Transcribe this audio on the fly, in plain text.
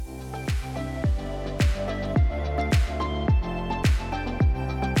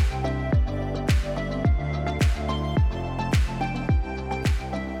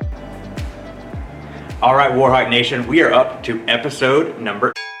All right, Warhawk Nation, we are up to episode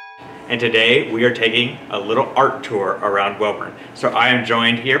number, and today we are taking a little art tour around Wellborn. So I am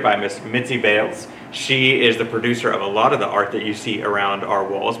joined here by Miss Mitzi Bales. She is the producer of a lot of the art that you see around our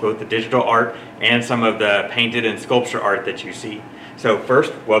walls, both the digital art and some of the painted and sculpture art that you see. So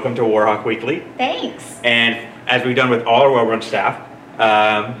first, welcome to Warhawk Weekly. Thanks. And as we've done with all our Wellborn staff,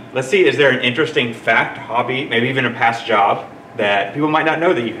 let's see, is there an interesting fact, hobby, maybe even a past job that people might not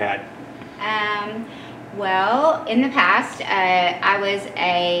know that you had? Well, in the past, I was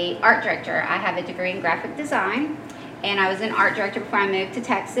an art director. I have a degree in graphic design, and I was an art director before I moved to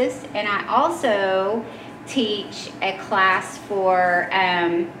Texas. And I also teach a class for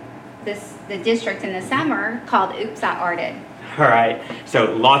the district in the summer called Oops, I Arted. All right,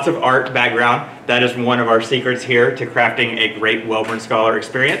 so lots of art background. That is one of our secrets here to crafting a great Wellborn Scholar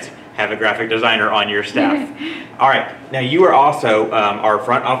experience. Have a graphic designer on your staff. All right, now you are also our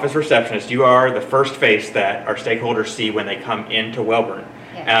front office receptionist. You are the first face that our stakeholders see when they come into Wellborn.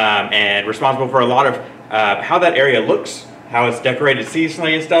 Yes. And responsible for a lot of how that area looks, how it's decorated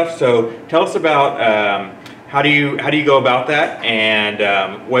seasonally and stuff. So tell us about how do you go about that,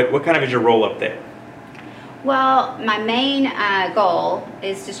 and what kind of is your role up there? Well, my main goal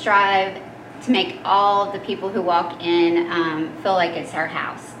is to strive to make all of the people who walk in feel like it's their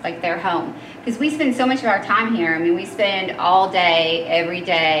house, like their home. Because we spend so much of our time here. I mean, we spend all day, every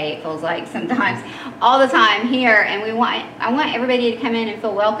day, it feels like sometimes, all the time here. And I want everybody to come in and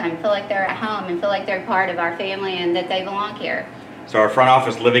feel welcome, feel like they're at home, and feel like they're part of our family and that they belong here. So our front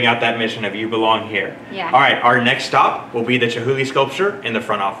office living out that mission of you belong here. Yeah. All right, our next stop will be the Chihuly sculpture in the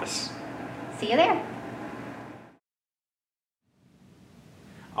front office. See you there.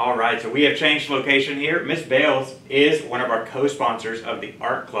 All right, so we have changed location here. Miss Bales is one of our co-sponsors of the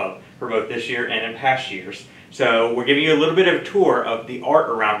art club for both this year and in past years. So we're giving you a little bit of a tour of the art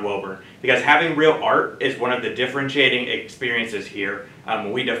around Wellborn, because having real art is one of the differentiating experiences here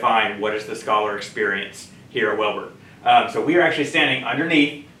when we define what is the scholar experience here at Wellborn. So we are actually standing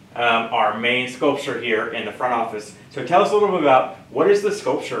underneath our main sculpture here in the front office. So tell us a little bit about what is the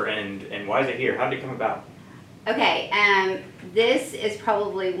sculpture and why is it here? How did it come about? Okay, this is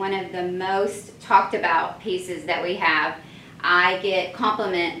probably one of the most talked about pieces that we have. I get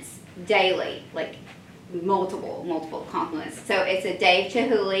compliments daily, like multiple compliments. So it's a Dave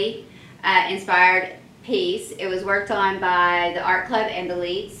Chihuly inspired piece. It was worked on by the art club and the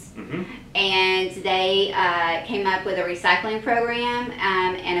Leeds. Mm-hmm. And they came up with a recycling program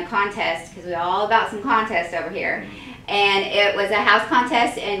and a contest, because we're all about some contests over here. And it was a house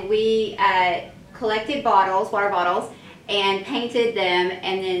contest, and we collected bottles, water bottles, and painted them,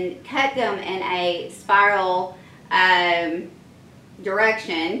 and then cut them in a spiral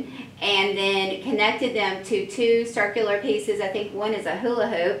direction, and then connected them to two circular pieces. I think one is a hula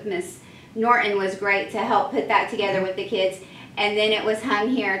hoop. Miss Norton was great to help put that together with the kids, and then it was hung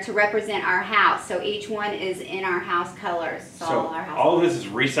here to represent our house. So each one is in our house colors. So our house all of this is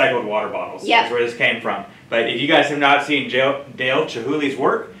recycled water bottles. Yep. That's where this came from. But if you guys have not seen Dale Chihuly's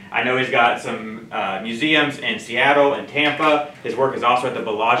work, I know he's got some museums in Seattle and Tampa. His work is also at the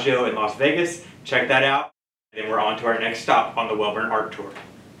Bellagio in Las Vegas. Check that out. Then we're on to our next stop on the Wellborn Art Tour.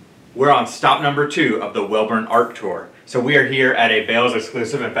 We're on stop number 2 of the Wellborn Art Tour. So we are here at a Bales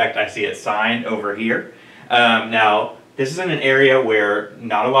exclusive. In fact, I see it signed over here. Now, this isn't an area where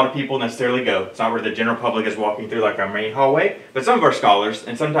not a lot of people necessarily go. It's not where the general public is walking through like our main hallway, but some of our scholars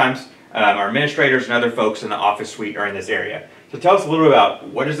and sometimes our administrators and other folks in the office suite are in this area. So tell us a little about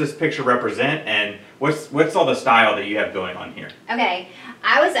what does this picture represent, and what's all the style that you have going on here? Okay,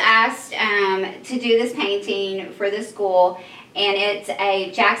 I was asked to do this painting for the school, and it's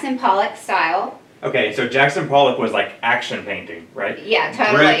a Jackson Pollock style. Okay, so Jackson Pollock was like action painting, right? Yeah,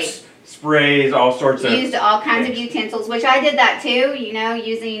 totally. Bricks, sprays, all sorts of... Used all kinds of utensils, which I did that too, you know,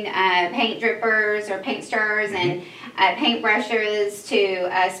 using paint drippers or paint stirrers and paint brushes to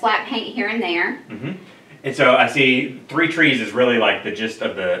splat paint here and there. Mm-hmm. And so I see 3 trees is really like the gist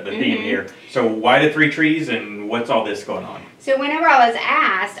of the theme here. So why the 3 trees, and what's all this going on? So whenever I was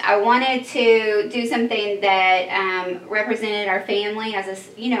asked, I wanted to do something that represented our family as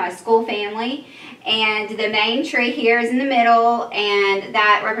a school family. And the main tree here is in the middle, and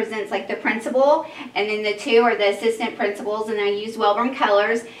that represents like the principal, and then the 2 are the assistant principals, and I used Wellborn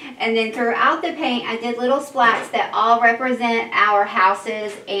colors. And then throughout the paint, I did little splats that all represent our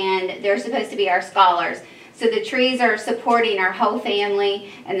houses, and they're supposed to be our scholars. So the trees are supporting our whole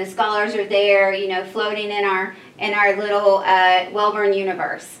family, and the scholars are there, you know, floating in our little Wellborn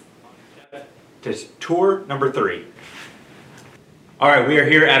universe. To tour number 3. All right, we are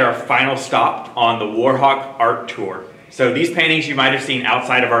here at our final stop on the Warhawk Art Tour. So these paintings you might have seen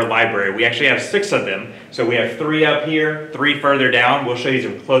outside of our library. We actually have 6 of them. So we have 3 up here, 3 further down. We'll show you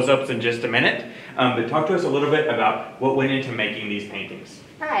some close-ups in just a minute. But talk to us a little bit about what went into making these paintings.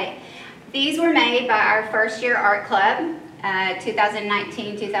 Right. These were made by our first year art club,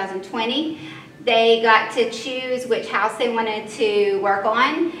 2019-2020. They got to choose which house they wanted to work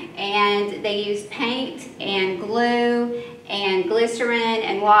on, and they used paint and glue and glycerin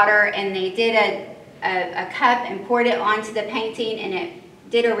and water, and they did a cup and poured it onto the painting, and it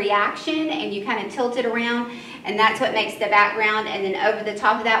did a reaction, and you kind of tilt it around, and that's what makes the background. And then over the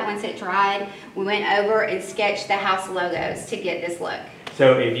top of that, once it dried, we went over and sketched the house logos to get this look.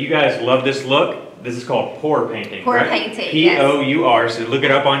 So if you guys love this look, this is called pour painting. Pour right? painting, P-O-U-R. So look it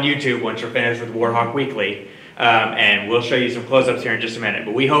up on YouTube once you're finished with Warhawk Weekly. And we'll show you some close-ups here in just a minute.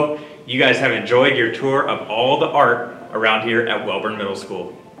 But we hope you guys have enjoyed your tour of all the art around here at Wellborn Middle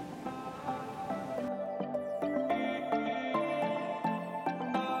School.